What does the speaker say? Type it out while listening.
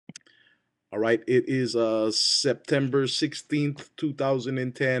All right, it is September 16th,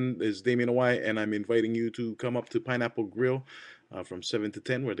 2010. It's DamienAwai, and I'm inviting you to come up to Pineapple Grill from 7 to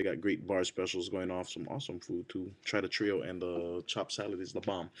 10, where they got great bar specials going off, some awesome food too. Try the trio, and the chopped salad is the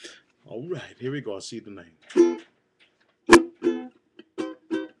bomb. All right, here we go. I'll see you tonight.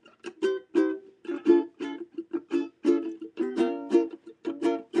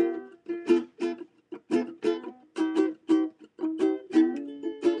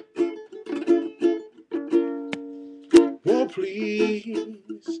 Oh,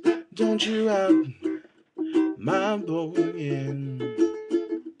 please, don't you out my boy,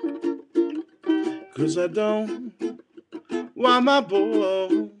 'cause I don't want my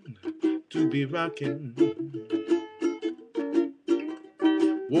boy to be rocking.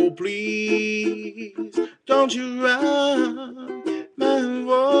 Oh, please, don't you rock my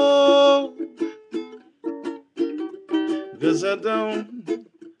world, 'cause I don't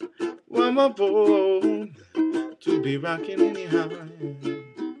want my boy to be rocking anyhow.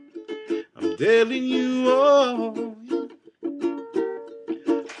 I'm telling you, oh,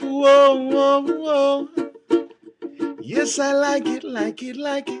 whoa, whoa, whoa. Yes, I like it, like it,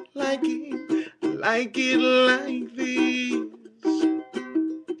 like it, like it, like it like this.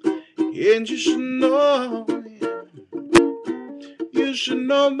 And you should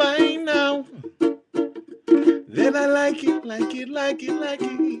know by now that I like it, like it, like it,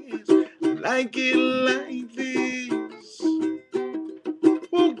 like it like this.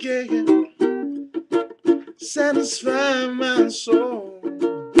 Okay, satisfy my soul,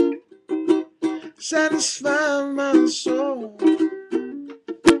 satisfy my soul.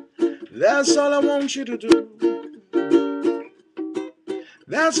 That's all I want you to do.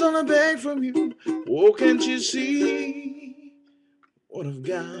 That's all I beg from you. Oh, can't you see what I've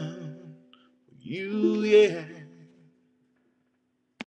got? You, yeah.